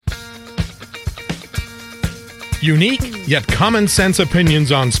Unique yet common sense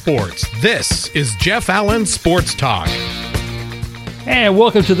opinions on sports. This is Jeff Allen Sports Talk. And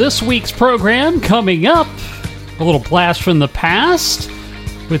welcome to this week's program. Coming up, a little blast from the past.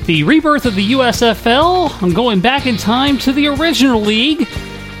 With the rebirth of the USFL, I'm going back in time to the original league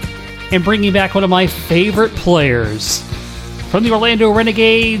and bringing back one of my favorite players. From the Orlando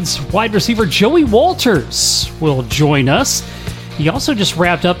Renegades, wide receiver Joey Walters will join us. He also just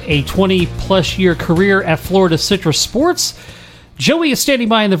wrapped up a 20-plus year career at Florida Citrus Sports. Joey is standing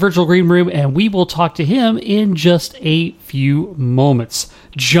by in the virtual green room, and we will talk to him in just a few moments.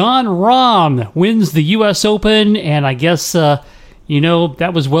 Jon Rahm wins the U.S. Open, and I guess, that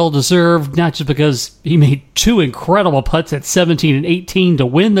was well-deserved, not just because he made two incredible putts at 17 and 18 to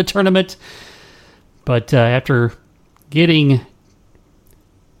win the tournament, but after getting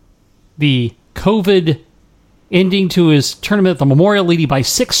the COVID ending to his tournament at the Memorial leading by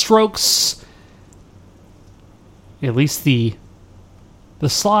 6 strokes. At least the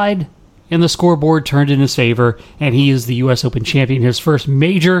slide and the scoreboard turned in his favor, and he is the U.S. Open champion, his first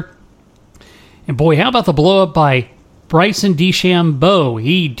major. And boy, how about the blow-up by Bryson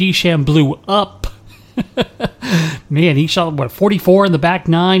DeChambeau? DeChambeau blew up. Man, he shot, 44 in the back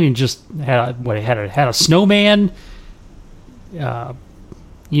 9 and just had a snowman. And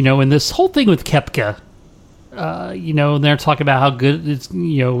this whole thing with Koepka, and they're talking about how good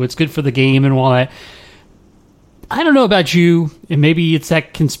it's good for the game and all that. I don't know about you, and maybe it's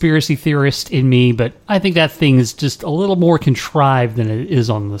that conspiracy theorist in me, but I think that thing is just a little more contrived than it is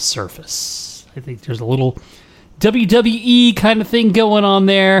on the surface. I think there's a little WWE kind of thing going on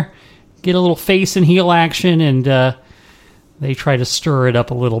there. Get a little face and heel action, and they try to stir it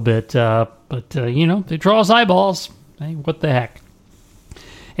up a little bit. But it draws eyeballs. Hey, what the heck?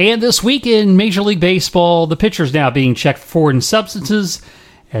 And this week in Major League Baseball, the pitchers now being checked for foreign substances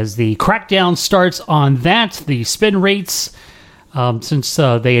as the crackdown starts on that. The spin rates, since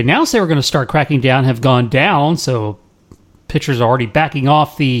they announced they were going to start cracking down, have gone down. So pitchers are already backing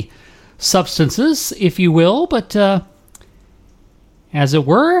off the substances, if you will. But as it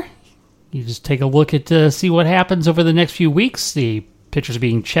were, you just take a look at see what happens over the next few weeks. The pitchers are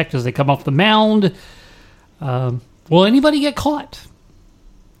being checked as they come off the mound. Will anybody get caught?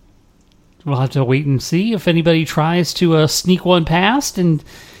 We'll have to wait and see if anybody tries to sneak one past and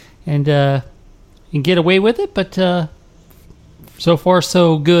get away with it. But so far,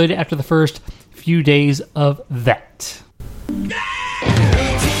 so good after the first few days of that.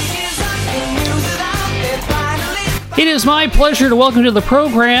 It is my pleasure to welcome to the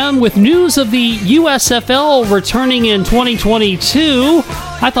program with news of the USFL returning in 2022.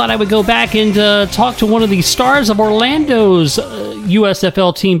 I thought I would go back and talk to one of the stars of Orlando's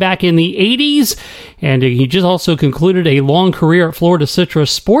USFL team back in the 80s, and he just also concluded a long career at Florida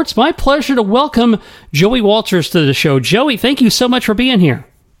Citrus Sports. My pleasure to welcome Joey Walters to the show. Joey, thank you so much for being here.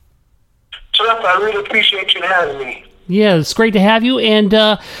 Jeff, I really appreciate you having me. Yeah, it's great to have you.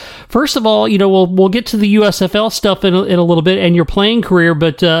 And first of all, we'll get to the USFL stuff in a little bit and your playing career.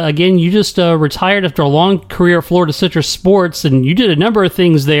 But again, you just retired after a long career at Florida Citrus Sports, and you did a number of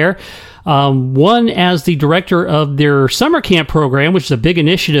things there. One as the director of their summer camp program, which is a big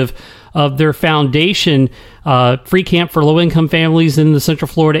initiative of their foundation, free camp for low-income families in the Central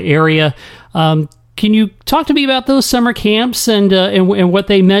Florida area. Can you talk to me about those summer camps and what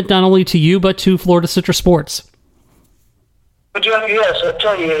they meant not only to you but to Florida Citrus Sports? Well, Jeff, yes, I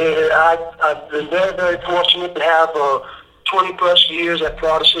tell you, I've been very, very fortunate to have 20-plus years at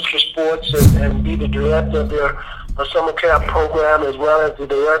Florida Citrus Sports and be the director of their summer camp program, as well as the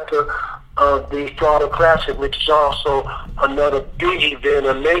director of the Florida Classic, which is also another big event,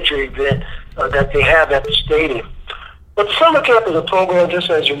 a major event that they have at the stadium. But the summer camp is a program, just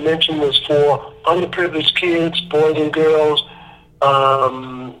as you mentioned, was for underprivileged kids, boys and girls,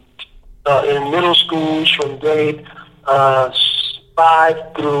 in middle schools from grade 5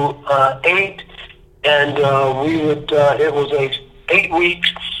 through 8, and it was a 8-week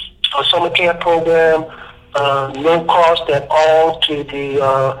summer camp program, no cost at all to the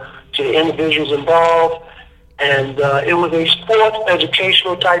individuals involved, and it was a sports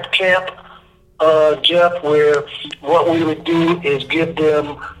educational type camp, Jeff, where what we would do is give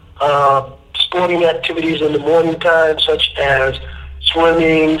them sporting activities in the morning time, such as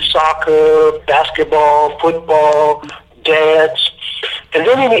swimming, soccer, basketball, football, dance. And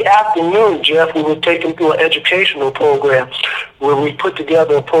then in the afternoon, Jeff, we would take them through an educational program where we put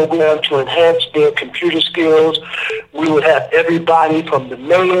together a program to enhance their computer skills. We would have everybody from the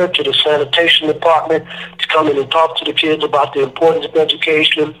mayor to the sanitation department to come in and talk to the kids about the importance of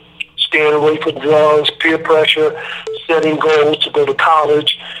education, staying away from drugs, peer pressure, setting goals to go to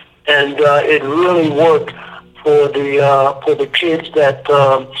college. And it really worked for the kids that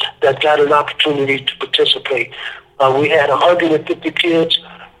got an opportunity to participate. We had 150 kids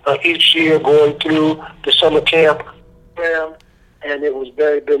each year going through the summer camp program, and it was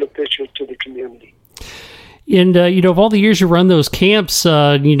very beneficial to the community. And, of all the years you run those camps,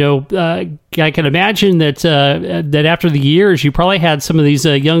 I can imagine that after the years, you probably had some of these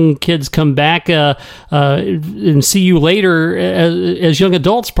young kids come back and see you later as young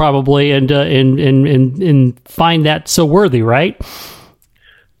adults, probably, and find that so worthy, right?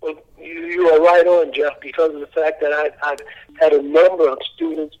 Well, you are right on, Jeff, because of the fact that I've had a number of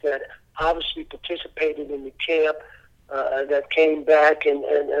students that obviously participated in the camp that came back, and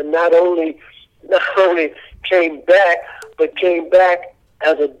not only came back, but came back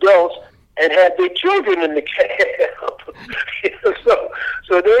as adults and had their children in the camp.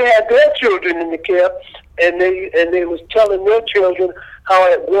 So they had their children in the camp, and they was telling their children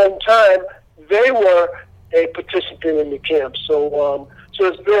how at one time they were a participant in the camp. So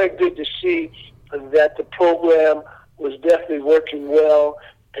it's very good to see that the program was definitely working well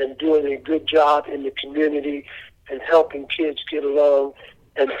and doing a good job in the community and helping kids get along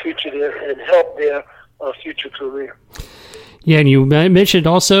and help their future career. Yeah, and you mentioned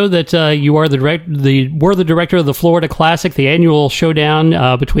also that you are the director of the Florida Classic, the annual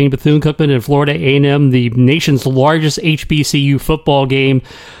showdown between Bethune-Cookman and Florida A&M, the nation's largest HBCU football game.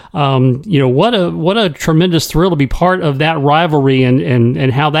 What a tremendous thrill to be part of that rivalry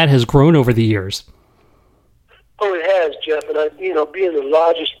and how that has grown over the years. Oh, it has, Jeff, and being the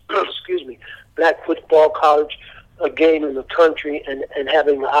largest, black football college game in the country and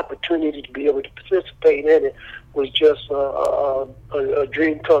having the opportunity to be able to participate in it was just a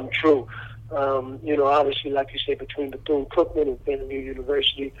dream come true. Obviously, like you say, between Bethune-Cookman and Vanderbilt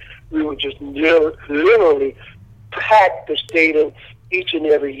University, we would just literally pack the stadium each and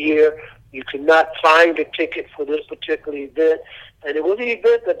every year. You could not find a ticket for this particular event, and it was an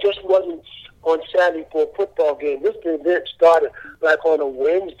event that just wasn't on Saturday for a football game. This event started like on a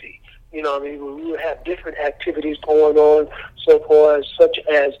Wednesday. We would have different activities going on, such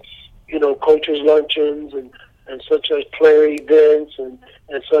as coaches' luncheons and such as player events and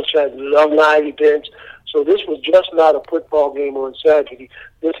such as alumni events. So this was just not a football game on Saturday.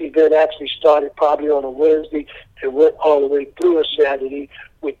 This event actually started probably on a Wednesday and went all the way through a Saturday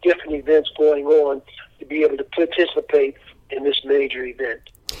with different events going on to be able to participate in this major event.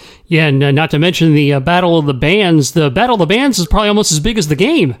 Yeah, and not to mention the Battle of the Bands. The Battle of the Bands is probably almost as big as the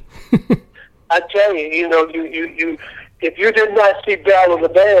game. I tell you, you if you did not see Battle of the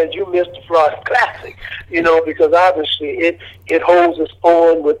Bands, you missed the Florida Classic, because obviously it holds its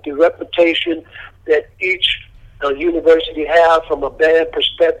own with the reputation that each university has from a band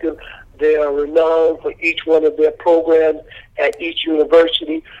perspective. They are renowned for each one of their programs at each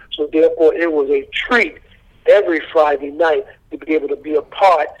university, so therefore it was a treat every Friday night to be able to be a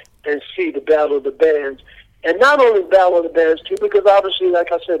part and see the Battle of the Bands. And not only Battle of the Bands, too, because obviously,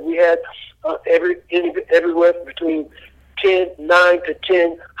 like I said, we had everywhere between 9 to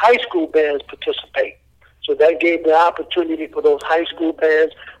 10 high school bands participate. So that gave the opportunity for those high school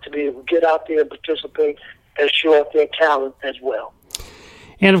bands to be able to get out there and participate and show off their talent as well.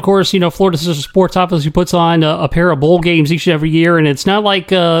 And of course, Florida Central Sports obviously puts on a pair of bowl games each and every year, and it's not like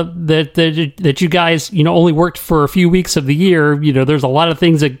that you guys only worked for a few weeks of the year. There's a lot of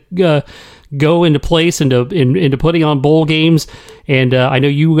things that go into place into putting on bowl games, and I know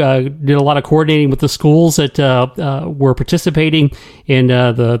you did a lot of coordinating with the schools that were participating in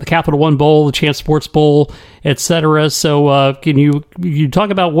the Capital One Bowl, the Chance Sports Bowl, etc. So can you talk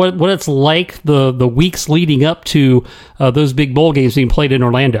about what it's like the weeks leading up to those big bowl games being played in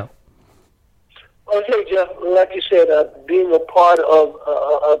Orlando? Okay, Jeff, like you said, being a part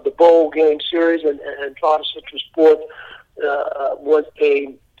of the bowl game series and Florida Central Sports was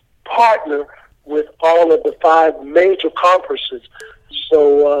a partner with all of the 5 major conferences.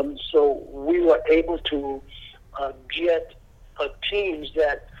 So we were able to get teams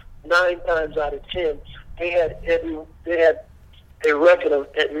that 9 times out of 10 they had a record of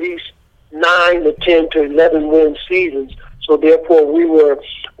at least 9 to 10 to 11 win seasons. So therefore, we were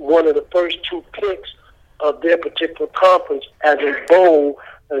one of the first 2 picks of their particular conference as a bowl,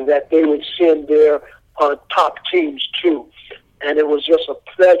 and that they would send their top teams to. And it was just a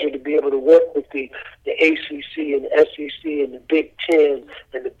pleasure to be able to work with the ACC and the SEC and the Big Ten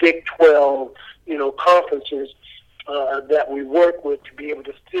and the Big 12, conferences that we work with to be able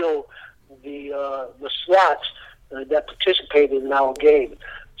to fill the slots that participated in our game.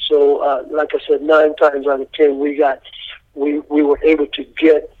 So, like I said, 9 times out of 10, we were able to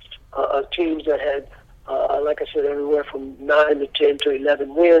get teams that had, like I said, everywhere from 9 to 10 to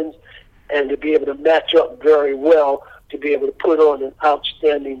 11 wins. and to be able to match up very well to be able to put on an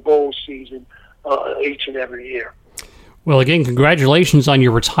outstanding bowl season each and every year. Well, again, congratulations on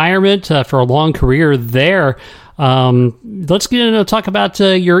your retirement for a long career there. Let's get into talk about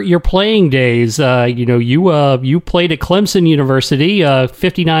your playing days. You played at Clemson University,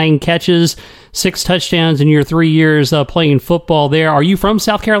 59 catches, 6 touchdowns in your 3 years playing football there. Are you from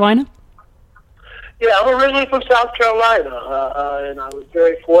South Carolina? Yeah, I'm originally from South Carolina, and I was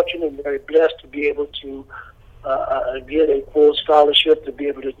very fortunate and very blessed to be able to get a full scholarship to be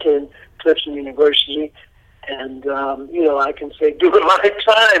able to attend Clemson University. And, I can say during my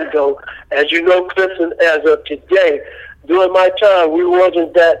time, though, as you know, Clemson, as of today, during my time, we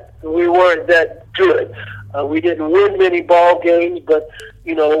weren't that good. We didn't win many ball games, but,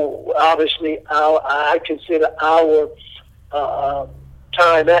 obviously I consider our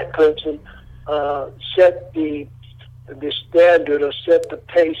time at Clemson set the standard or set the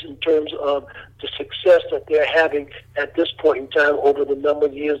pace in terms of the success that they're having at this point in time over the number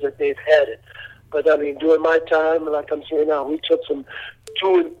of years that they've had it. But during my time, like I'm saying now, we took some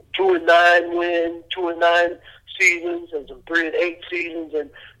 2-9 win, 2-9 seasons, and some 3-8 seasons, and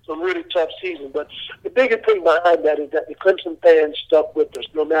some really tough seasons. But the biggest thing behind that is that the Clemson fans stuck with us,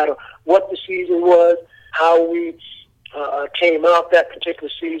 no matter what the season was, how we came out that particular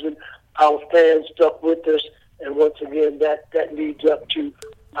season. Our fans stuck with us, and once again, that leads up to,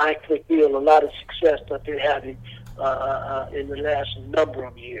 I feel, a lot of success that they're having in the last number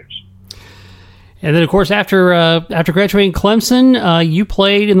of years. And then, of course, after graduating Clemson, you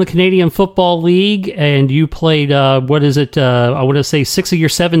played in the Canadian Football League, and you played, I want to say 6 of your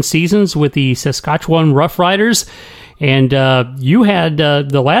 7 seasons with the Saskatchewan Roughriders. And you had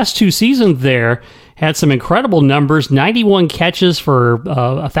the last 2 seasons there, had some incredible numbers, 91 catches for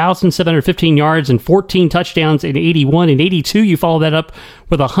 1,715 yards and 14 touchdowns in 81 and 82. You followed that up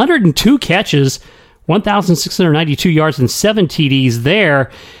with 102 catches, 1,692 yards and 7 TDs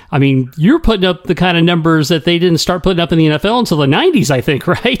there. I mean, you're putting up the kind of numbers that they didn't start putting up in the NFL until the 90s, I think,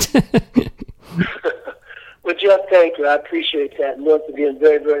 right? Well, Jeff, thank you. I appreciate that. And once again,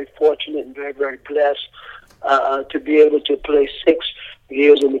 very, very fortunate and very, very blessed to be able to play 6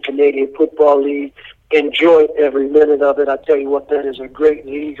 years in the Canadian Football League. Enjoyed every minute of it. I tell you what, that is a great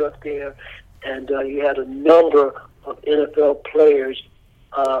league up there. And you had a number of NFL players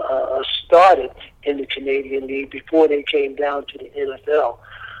started in the Canadian League before they came down to the NFL.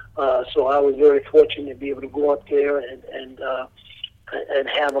 So I was very fortunate to be able to go up there and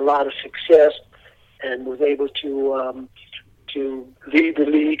have a lot of success, and was able to lead the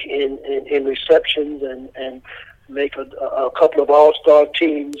league in receptions and make a couple of all-star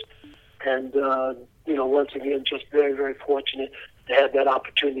teams. And once again, just very, very fortunate to have that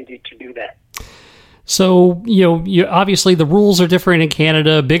opportunity to do that. So, you obviously the rules are different in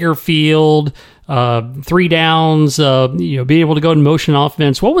Canada, bigger field, 3 downs, being able to go in motion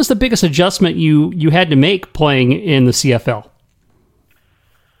offense. What was the biggest adjustment you had to make playing in the CFL?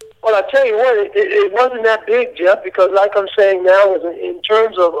 Well, I tell you what, it wasn't that big, Jeff, because like I'm saying now, in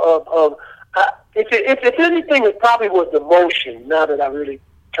terms of if anything, it probably was the motion, now that I really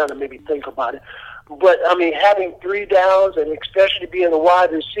kind of maybe think about it. But, having 3 downs and especially being a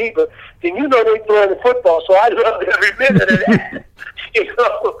wide receiver, then they're throwing the football. So I loved every minute of that,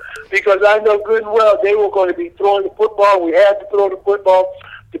 because I know good and well they were going to be throwing the football. We had to throw the football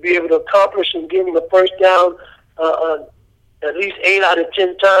to be able to accomplish and getting the first down at least 8 out of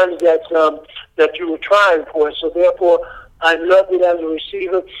 10 times that you were trying for. So therefore, I loved it as a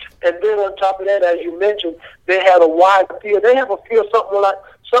receiver. And then on top of that, as you mentioned, they had a wide field. They have a field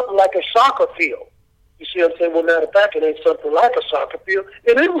something like a soccer field. You see what I'm saying? Well, matter of fact, it ain't something like a soccer field.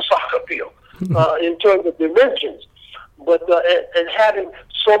 It is a soccer field in terms of dimensions. But and having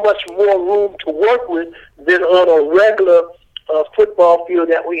so much more room to work with than on a regular football field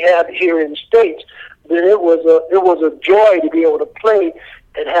that we have here in the States, then it was a joy to be able to play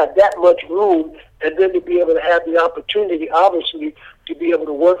and have that much room, and then to be able to have the opportunity, obviously, to be able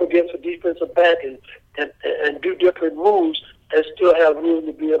to work against a defensive back and do different moves and still have room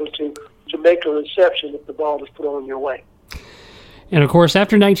to be able to make a reception if the ball is thrown your way. And, of course,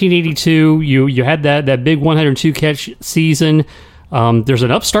 after 1982, you had that big 102-catch season. There's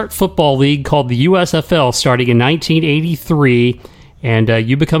an upstart football league called the USFL starting in 1983, and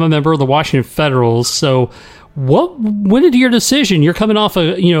you become a member of the Washington Federals. So what went into your decision? You're coming off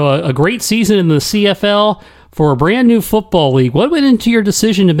a great season in the CFL for a brand-new football league. What went into your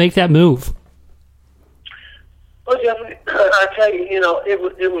decision to make that move? Well, Jeff, I tell you,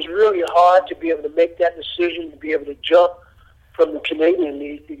 it was really hard to be able to make that decision, to be able to jump from the Canadian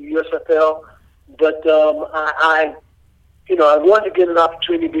League to the USFL. But I I wanted to get an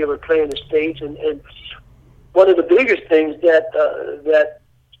opportunity to be able to play in the States, and one of the biggest things that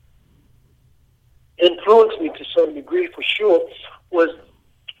influenced me to some degree, for sure, was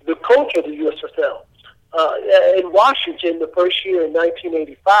the coach of the USFL. In Washington, the first year in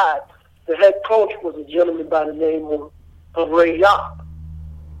 1985, the head coach was a gentleman by the name of Ray Yauch.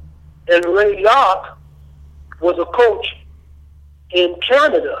 And Ray Yauch was a coach in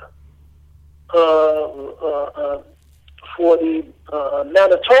Canada for the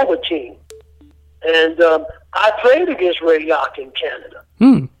Manitoba team. And I played against Ray Yauch in Canada.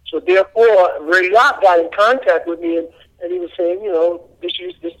 So therefore, Ray Yauch got in contact with me, and he was saying, this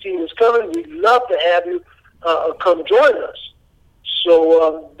team is coming. We'd love to have you come join us.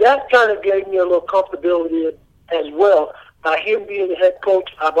 So that kind of gave me a little comfortability as well. By him being the head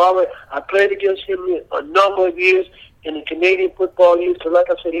coach, I played against him a number of years in the Canadian Football League. So, like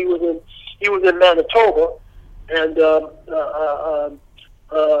I said, he was in Manitoba, and the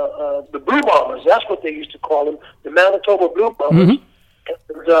Blue Bombers. That's what they used to call them, the Manitoba Blue Bombers.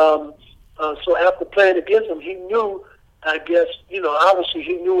 And so after playing against him, he knew. I guess obviously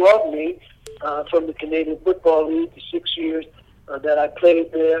he knew of me from the Canadian Football League, the 6 years that I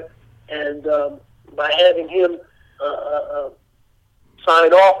played there, and by having him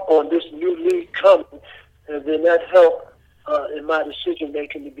sign off on this new league coming, and then that helped in my decision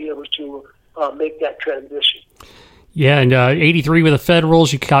making to be able to make that transition. Yeah, and 83 with the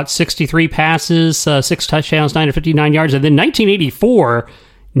Federals, you caught 63 passes, 6 touchdowns, 959 yards, and then 1984,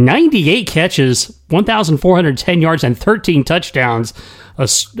 98 catches, 1,410 yards, and 13 touchdowns. A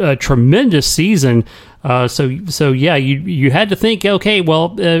tremendous season. So yeah, you had to think, okay,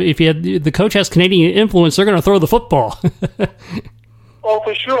 well, if the coach has Canadian influence, they're going to throw the football. Oh,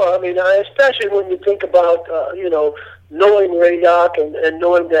 for sure. I mean, especially when you think about, knowing Ray Yauch and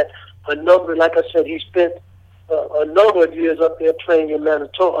knowing that a number, like I said, he spent a number of years up there playing in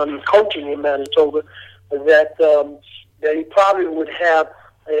Manitoba, coaching in Manitoba, that he probably would have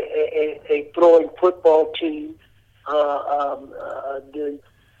a throwing football team.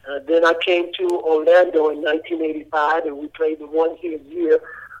 Then I came to Orlando in 1985, and we played the 1 year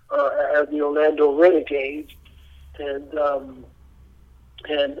as the Orlando Renegades, and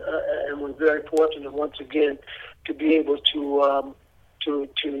was very fortunate once again to be able to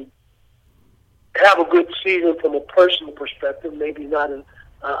have a good season from a personal perspective. Maybe not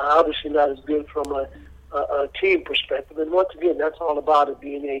obviously not as good from a team perspective. And once again, that's all about it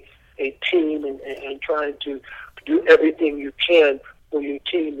being a team and trying to do everything you can for your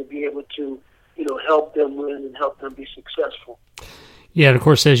team to be able to, help them win and help them be successful. Yeah, and of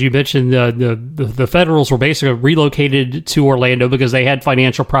course, as you mentioned, the Federals were basically relocated to Orlando because they had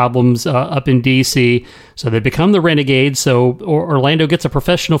financial problems up in D.C., so they become the Renegades. So Orlando gets a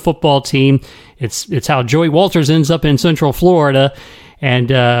professional football team. It's how Joey Walters ends up in Central Florida, and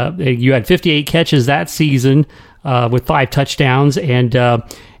you had 58 catches that season with 5 touchdowns, and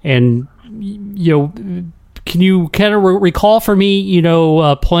can you kind of recall for me,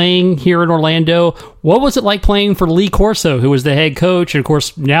 playing here in Orlando, what was it like playing for Lee Corso, who was the head coach, and of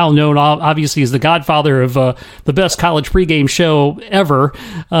course now known obviously as the godfather of the best college pregame show ever?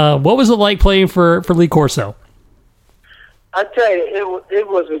 What was it like playing for Lee Corso? I tell you, it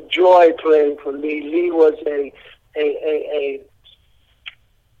was a joy playing for Lee. Lee was a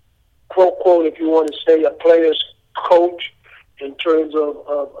quote, if you want to say, a player's coach in terms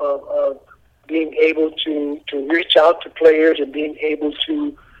of being able to reach out to players and being able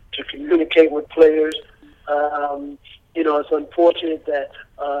to communicate with players. It's unfortunate that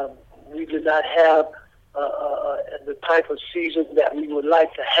we did not have the type of season that we would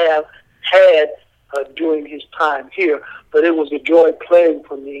like to have had during his time here. But it was a joy playing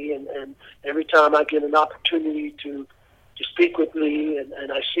for me, and every time I get an opportunity to speak with Lee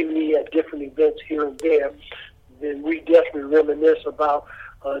and I see Lee at different events here and there, then we definitely reminisce about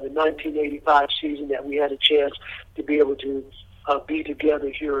the 1985 season that we had a chance to be able to be together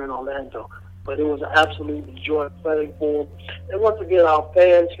here in Orlando. But it was an absolute joy playing for him. And once again, our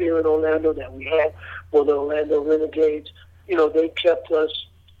fans here in Orlando that we had for the Orlando Renegades, they kept us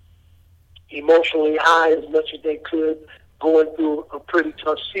emotionally high as much as they could, going through a pretty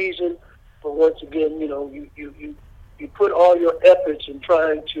tough season. But once again, you put all your efforts in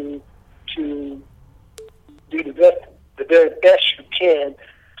trying to do the very best you can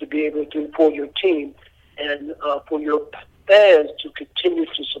to be able to for your team and for your fans to continue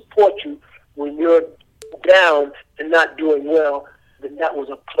to support you when you're down and not doing well. Then that was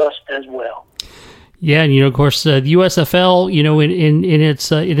a plus as well. Yeah, and of course, the USFL,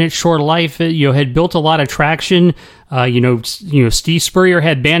 in its short life, had built a lot of traction. Steve Spurrier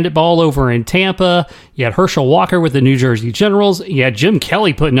had Bandit Ball over in Tampa. You had Herschel Walker with the New Jersey Generals. You had Jim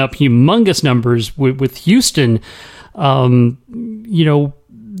Kelly putting up humongous numbers with Houston. Then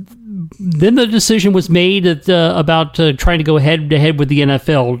the decision was made about trying to go head-to-head with the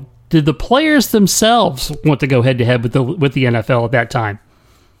NFL. Did the players themselves want to go head-to-head with the NFL at that time?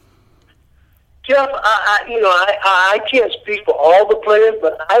 Jeff, I can't speak for all the players,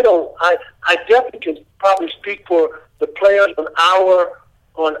 but I definitely can probably speak for the players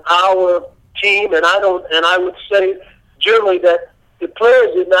on our team, and I would say generally that the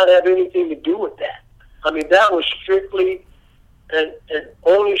players did not have anything to do with that. I mean, that was strictly an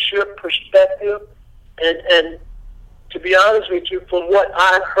ownership perspective, and to be honest with you, from what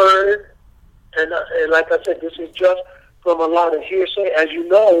I've heard, and like I said, this is just from a lot of hearsay, as you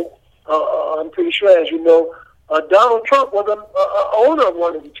know. I'm pretty sure, as you know, Donald Trump was an owner of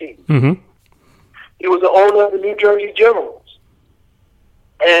one of the teams. Mm-hmm. He was the owner of the New Jersey Generals.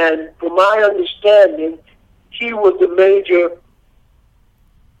 And from my understanding, he was the major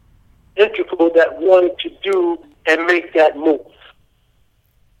integral that wanted to do and make that move.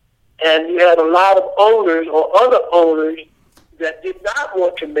 And you had a lot of owners or other owners that did not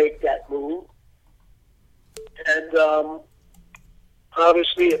want to make that move. And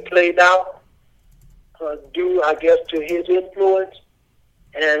obviously, it played out due, I guess, to his influence,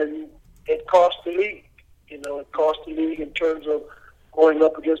 and it cost the league. It cost the league in terms of going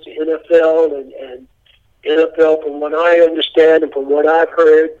up against the NFL, and NFL, from what I understand and from what I've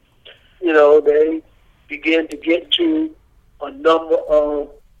heard, they began to get to a number of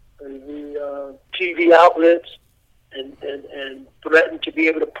the TV outlets and threatened to be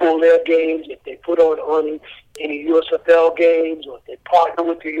able to pull their games if they put on any USFL games, or if they partner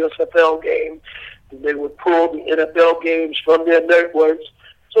with the USFL game, then they would pull the NFL games from their networks.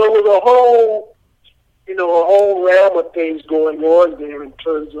 So it was a whole ram of things going on there in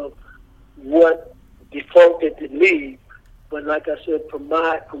terms of what defuncted the league. But like I said, from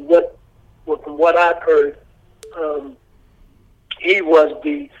what I've heard, he was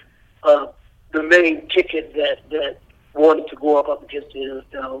the main ticket that wanted to go up against the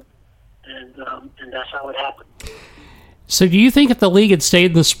NFL, and that's how it happened. So, do you think if the league had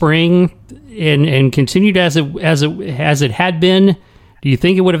stayed in the spring and continued as it had been, do you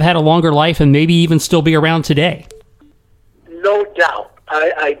think it would have had a longer life and maybe even still be around today? No doubt.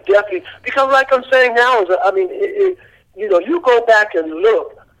 I definitely, because like I'm saying now, you go back and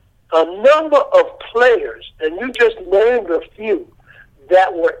look, a number of players, and you just named a few,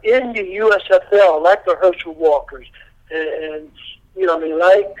 that were in the USFL, like the Herschel Walkers, and what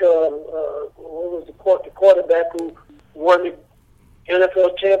was the quarterback who won the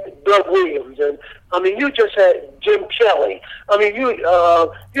NFL champion, Doug Williams, and you just had Jim Kelly. You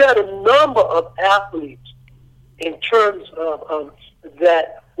had a number of athletes in terms of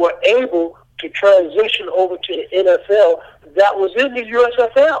that were able to transition over to the NFL that was in the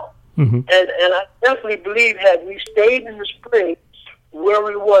USFL, mm-hmm. and I definitely believe had we stayed in the spring where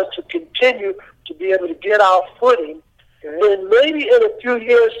we was to continue to be able to get our footing, then maybe in a few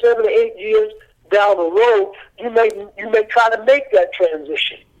years, 7 to 8 years down the road, you may try to make that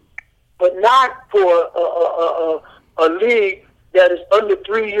transition, but not for a league that is under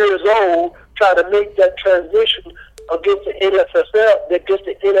 3 years old. Try to make that transition against the NFL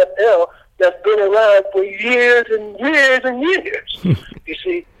that's been around for years and years and years. You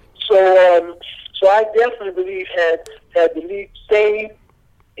see, so I definitely believe had the league stayed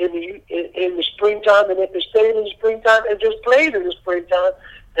in the springtime, and if it stayed in the springtime and just played in the springtime,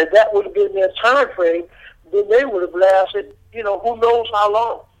 and that would have been their time frame, then they would have lasted, who knows how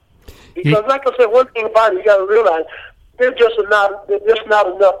long. Because, like I said, one thing about it, you got to realize there's just not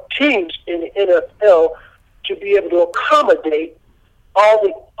enough teams in the NFL to be able to accommodate all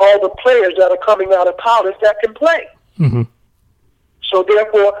the players that are coming out of college that can play. Mm-hmm. So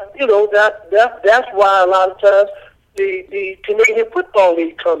therefore, that's why a lot of times the Canadian Football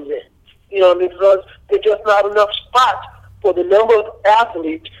League comes in. Because there's just not enough spots for the number of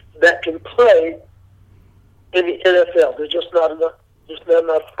athletes that can play in the NFL. There's just not enough. There's not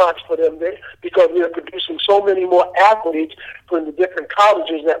enough spots for them there because we are producing so many more athletes from the different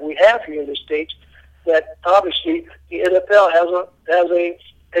colleges that we have here in the States that obviously the NFL has a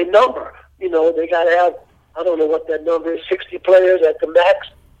number. They got to have, I don't know what that number is, 60 players at the max,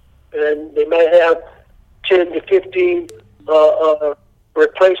 and they might have 10 to 15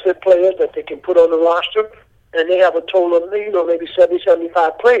 replacement players that they can put on the roster, and they have a total of, maybe 70,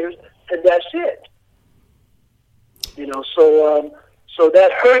 75 players, and that's it. So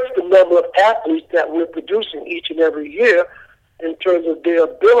that hurts the number of athletes that we're producing each and every year in terms of their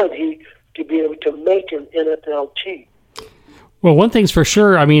ability to be able to make an NFL team. Well, one thing's for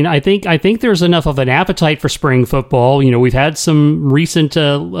sure. I mean, I think there's enough of an appetite for spring football. You know, we've had some recent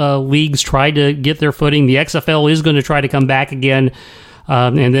leagues try to get their footing. The XFL is going to try to come back again.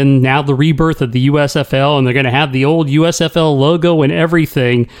 And then now the rebirth of the USFL, and they're going to have the old USFL logo and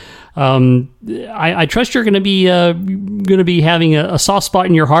everything. I trust you're going to be having a soft spot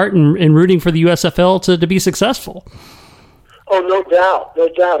in your heart and rooting for the USFL to be successful. Oh, no doubt.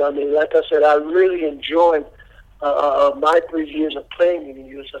 I mean, like I said, I really enjoyed my 3 years of playing in the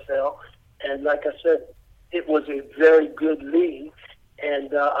USFL, and like I said, it was a very good league.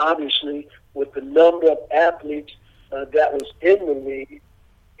 And obviously, with the number of athletes that was in the league,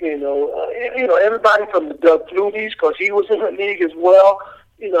 everybody from the Doug Flutys, because he was in the league as well.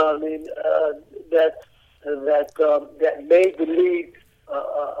 That made the league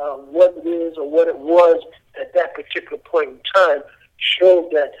what it is or what it was at that particular point in time,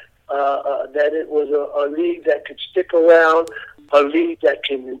 showed that it was a league that could stick around, a league that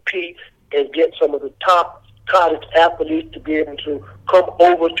can compete and get some of the top college athletes to be able to come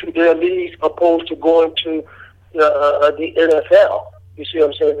over to their league opposed to going to the NFL. You see what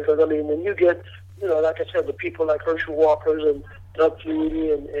I'm saying? Because, I mean, when you get, like I said, the people like Herschel Walkers and Doug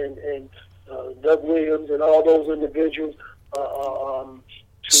Flutie and Doug Williams and all those individuals.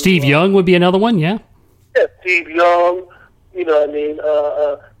 Steve Young would be another one, yeah? Yeah, Steve Young,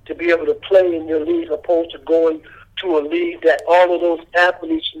 to be able to play in your league opposed to going to a league that all of those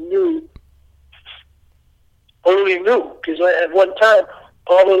athletes only knew. Because at one time,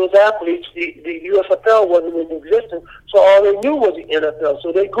 all of those athletes, the USFL wasn't in existence, so all they knew was the NFL.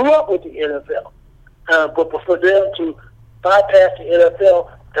 So they grew up with the NFL. But for them to bypass the NFL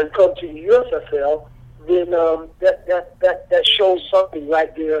and come to the USFL, then that shows something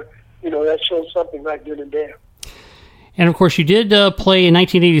right there. That shows something right then and there. And of course, you did play in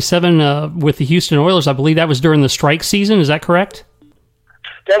 1987 with the Houston Oilers. I believe that was during the strike season. Is that correct?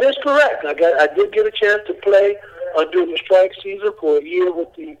 That is correct. I did get a chance to play during the strike season for a year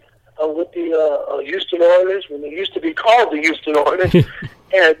with the Houston Oilers, when they used to be called the Houston Oilers,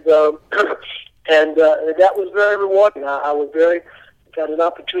 and that was very rewarding. I got an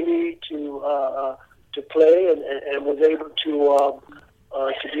opportunity to play and was able to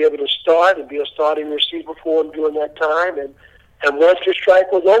be able to start and be a starting receiver for them during that time. And once the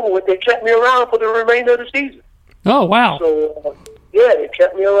strike was over with, they kept me around for the remainder of the season. Oh, wow. So, they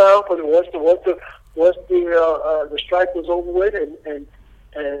kept me around for once the strike was over with and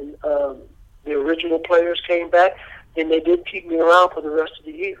the original players came back, and they did keep me around for the rest of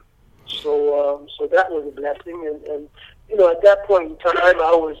the year. So that was a blessing. And at that point in time,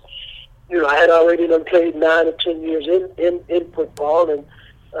 I was, I had already played 9 or 10 years in football, and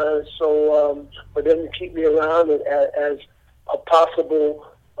so for them to keep me around as a possible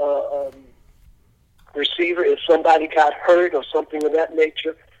receiver, if somebody got hurt or something of that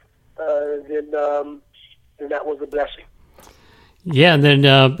nature, then that was a blessing. Yeah, and then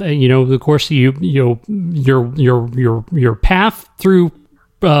of course, your path through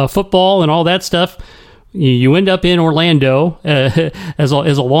football and all that stuff. You end up in Orlando as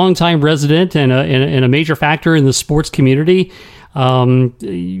a longtime resident and a major factor in the sports community.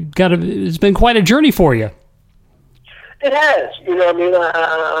 It's been quite a journey for you. It has.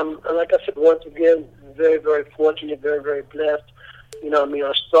 I'm like I said, once again, very, very fortunate, very, very blessed.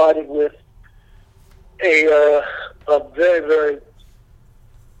 I started with a very, very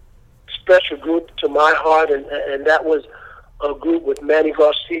special group to my heart, and that was a group with Manny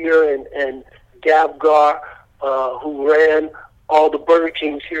Garcia and Gav Gar, who ran all the Burger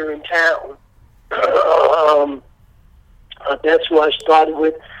Kings here in town. That's who I started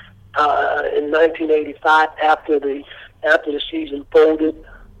with in 1985 after the season folded.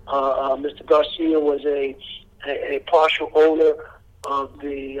 Mr. Garcia was a partial owner of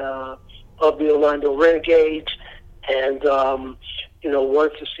the Orlando Renegades, and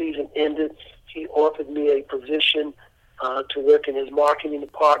once the season ended, he offered me a position to work in his marketing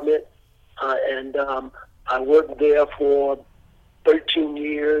department, and I worked there for 13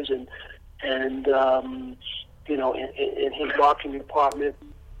 years, and in his marketing department,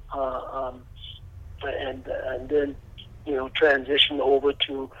 and then transitioned over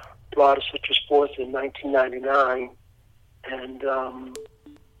to Florida Citrus Sports in 1999, and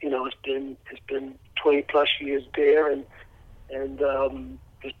it's been 20 plus years there, and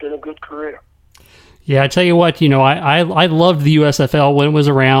it's been a good career. Yeah, I tell you what, I loved the USFL when it was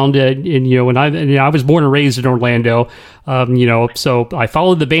around, and when I was born and raised in Orlando, so I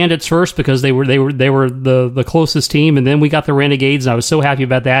followed the Bandits first because they were the closest team, and then we got the Renegades, and I was so happy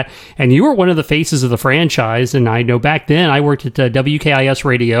about that. And you were one of the faces of the franchise, and I know back then I worked at WKIS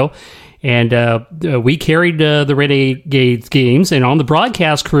Radio, and we carried the Renegades games, and on the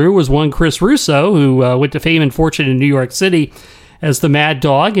broadcast crew was one Chris Russo, who went to fame and fortune in New York City as the Mad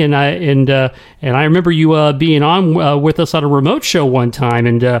Dog, and I remember you being on with us on a remote show one time,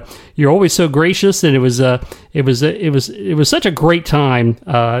 and you're always so gracious, and it was such a great time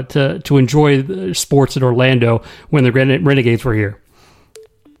to enjoy sports in Orlando when the Renegades were here.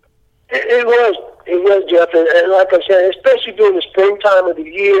 It was, Jeff, and like I said, especially during the springtime of the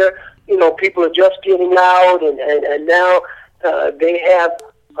year, people are just getting out, and now they have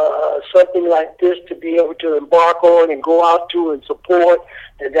something like this to be able to embark on and go out to and support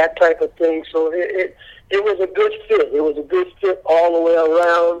and that type of thing. So it was a good fit. It was a good fit all the way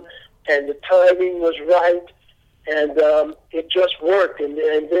around, and the timing was right, and it just worked. And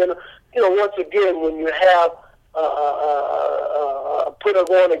then, once again, when you have put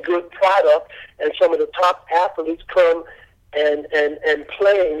on a good product and some of the top athletes come and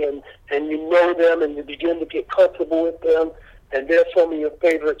playing, and you know them and you begin to get comfortable with them, and they're some of your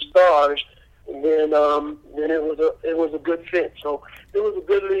favorite stars, then it was a good fit. So it was a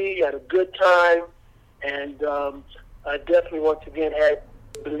good league, had a good time, and I definitely once again had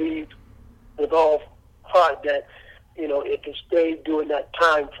believed with all heart that if it stayed during that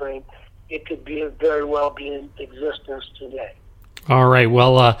time frame, it could very well be in existence today. All right,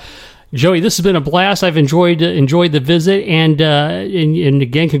 well, Joey, this has been a blast. I've enjoyed the visit, and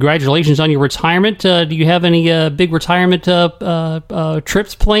again, congratulations on your retirement. Do you have any big retirement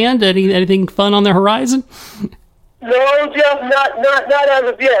trips planned? Anything fun on the horizon? No, Jeff, not as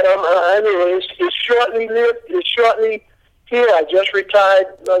of yet. It's shortly lived. It's shortly here. I just retired,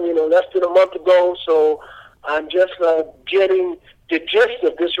 less than a month ago, so I'm just getting the gist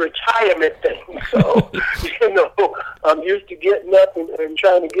of this retirement thing. So, I'm used to getting up and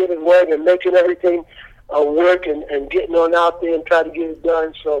trying to get in work and making everything work and getting on out there and try to get it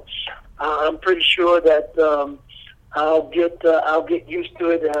done. So, I'm pretty sure that I'll get used to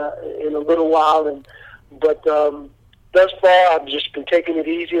it in a little while. But thus far, I've just been taking it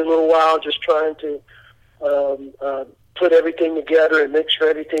easy a little while, just trying to put everything together and make sure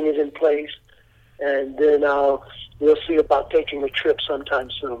everything is in place. And then we'll see about taking a trip sometime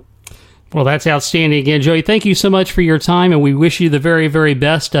soon. Well, that's outstanding again, Joey. Thank you so much for your time, and we wish you the very, very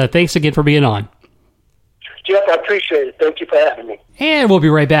best. Thanks again for being on. Jeff, I appreciate it. Thank you for having me. And we'll be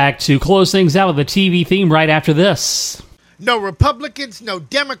right back to close things out with the TV theme right after this. No Republicans, no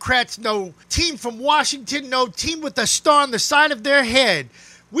Democrats, no team from Washington, no team with a star on the side of their head.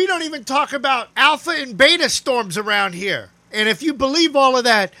 We don't even talk about alpha and beta storms around here. And if you believe all of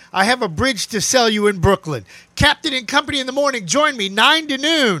that, I have a bridge to sell you in Brooklyn. Captain and Company in the morning. Join me 9 to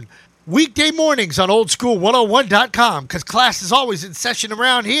noon. Weekday mornings on oldschool101.com, because class is always in session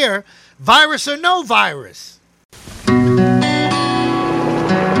around here, virus or no virus.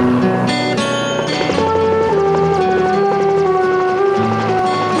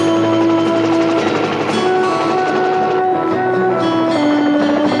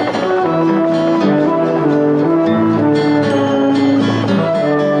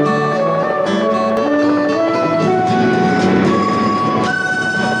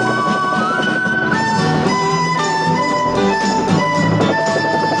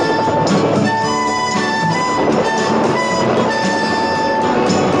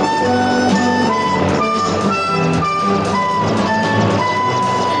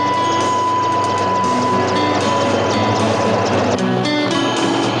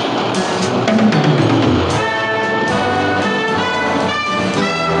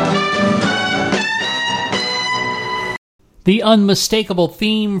 The unmistakable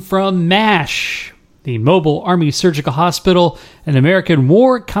theme from MASH, the Mobile Army Surgical Hospital, an American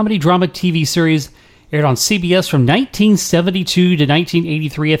war comedy drama TV series, aired on CBS from 1972 to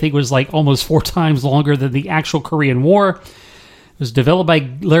 1983. I think it was like almost 4 times longer than the actual Korean War. It was developed by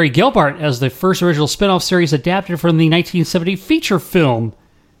Larry Gelbart as the first original spin-off series adapted from the 1970 feature film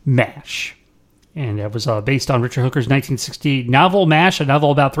MASH. And it was based on Richard Hooker's 1968 novel MASH, a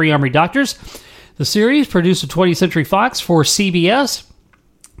novel about 3 army doctors. The series, produced at 20th Century Fox for CBS,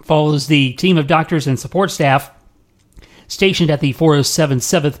 follows the team of doctors and support staff stationed at the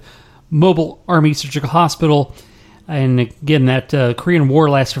 407th Mobile Army Surgical Hospital. And again, that Korean War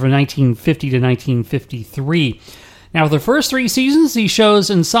lasted from 1950 to 1953. Now, for the first 3 seasons, the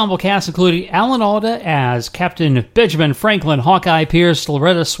show's ensemble cast included Alan Alda as Captain Benjamin Franklin, Hawkeye Pierce,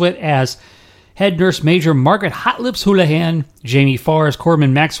 Loretta Swit as Head Nurse Major Margaret Hot Lips Houlihan, Jamie Farr as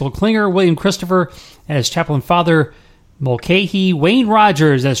Corpsman Maxwell Klinger, William Christopher as Chaplain Father Mulcahy, Wayne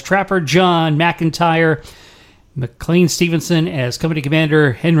Rogers as Trapper John McIntyre, McLean Stevenson as Company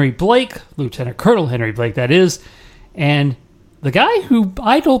Commander Henry Blake, Lieutenant Colonel Henry Blake, that is, and the guy who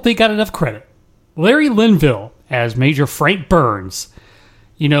I don't think got enough credit, Larry Linville as Major Frank Burns.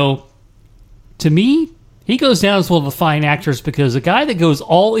 You know, to me, he goes down as one of the fine actors because a guy that goes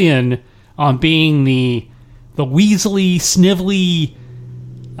all in on being the Weasley, snivelly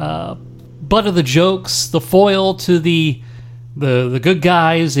butt of the jokes, the foil to the good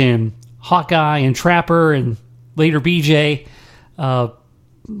guys in Hawkeye and Trapper and later BJ.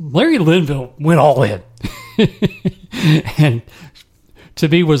 Larry Linville went all in. And to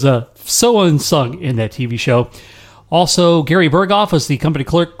me was so unsung in that TV show. Also, Gary Berghoff was the company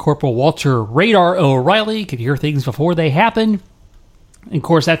clerk. Corporal Walter Radar O'Reilly could hear things before they happen. And of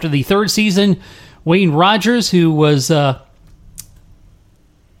course, after the third season, Wayne Rogers, who was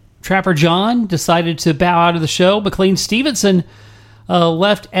Trapper John, decided to bow out of the show. McLean Stevenson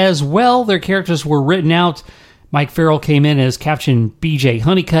left as well. Their characters were written out. Mike Farrell came in as Captain B.J.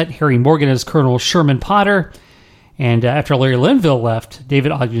 Honeycutt, Harry Morgan as Colonel Sherman Potter, and after Larry Linville left,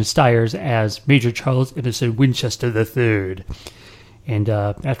 David Ogden Stiers as Major Charles Emerson Winchester III. And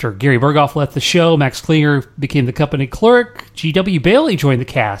after Gary Berghoff left the show, Max Klinger became the company clerk. G.W. Bailey joined the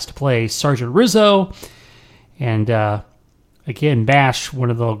cast to play Sergeant Rizzo. And again, MASH, one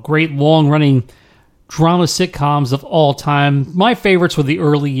of the great long-running drama sitcoms of all time. My favorites were the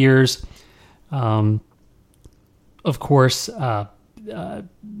early years. Of course,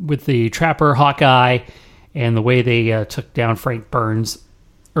 with the Trapper, Hawkeye, and the way they took down Frank Burns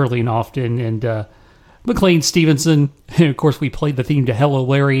early and often, and McLean Stevenson. And of course, we played the theme to Hello,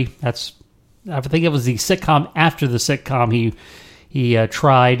 Larry. I think it was the sitcom after the sitcom he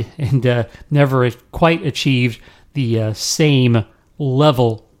tried and never quite achieved the same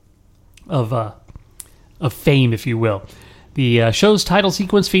level of fame, if you will. The show's title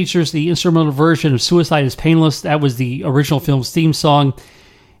sequence features the instrumental version of Suicide is Painless. That was the original film's theme song.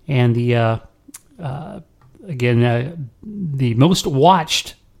 And the most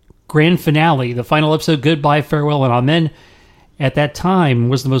watched grand finale, the final episode, Goodbye, Farewell, and Amen, at that time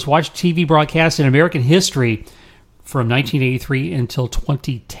was the most watched TV broadcast in American history from 1983 until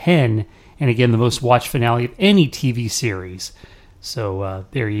 2010. And again, the most watched finale of any TV series. So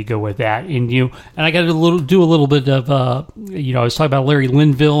there you go with that. And I got to do a little bit of, I was talking about Larry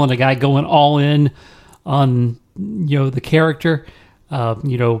Linville and a guy going all in on, the character.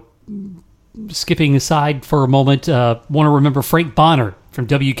 Skipping aside for a moment, want to remember Frank Bonner from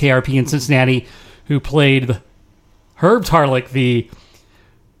WKRP in Cincinnati, who played Herb Tarlick, the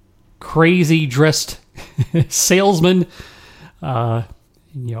crazy dressed salesman. Had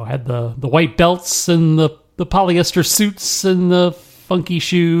the white belts and the polyester suits and the funky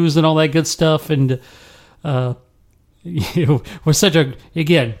shoes and all that good stuff. And was such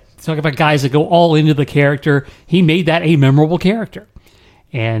again, talk about guys that go all into the character. He made that a memorable character.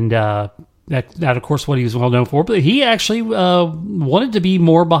 And that of course, what he was well known for. But he actually wanted to be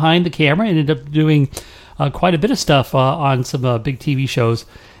more behind the camera and ended up doing quite a bit of stuff on some big TV shows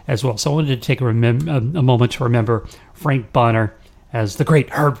as well. So I wanted to take a moment to remember Frank Bonner as the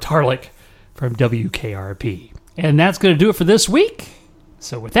great Herb Tarlick from WKRP. And that's going to do it for this week.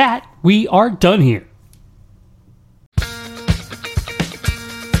 So with that, we are done here.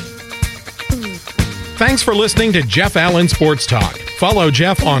 Thanks for listening to Jeff Allen Sports Talk. Follow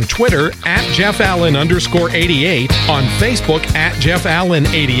Jeff on Twitter at JeffAllen_88, on Facebook at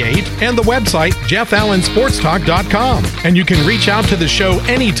JeffAllen88, and the website JeffAllenSportsTalk.com. And you can reach out to the show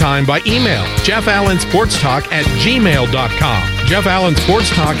anytime by email, JeffAllenSportsTalk@gmail.com. Jeff Allen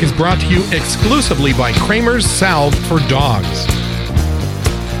Sports Talk is brought to you exclusively by Kramer's Salve for Dogs.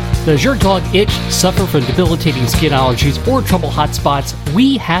 Does your dog itch, suffer from debilitating skin allergies, or trouble hot spots?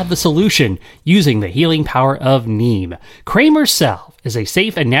 We have the solution using the healing power of neem. Kramer's Salve is a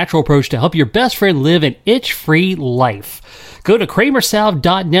safe and natural approach to help your best friend live an itch-free life. Go to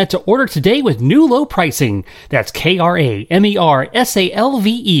KramerSalve.net to order today with new low pricing. That's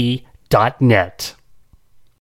KramerSalve.net.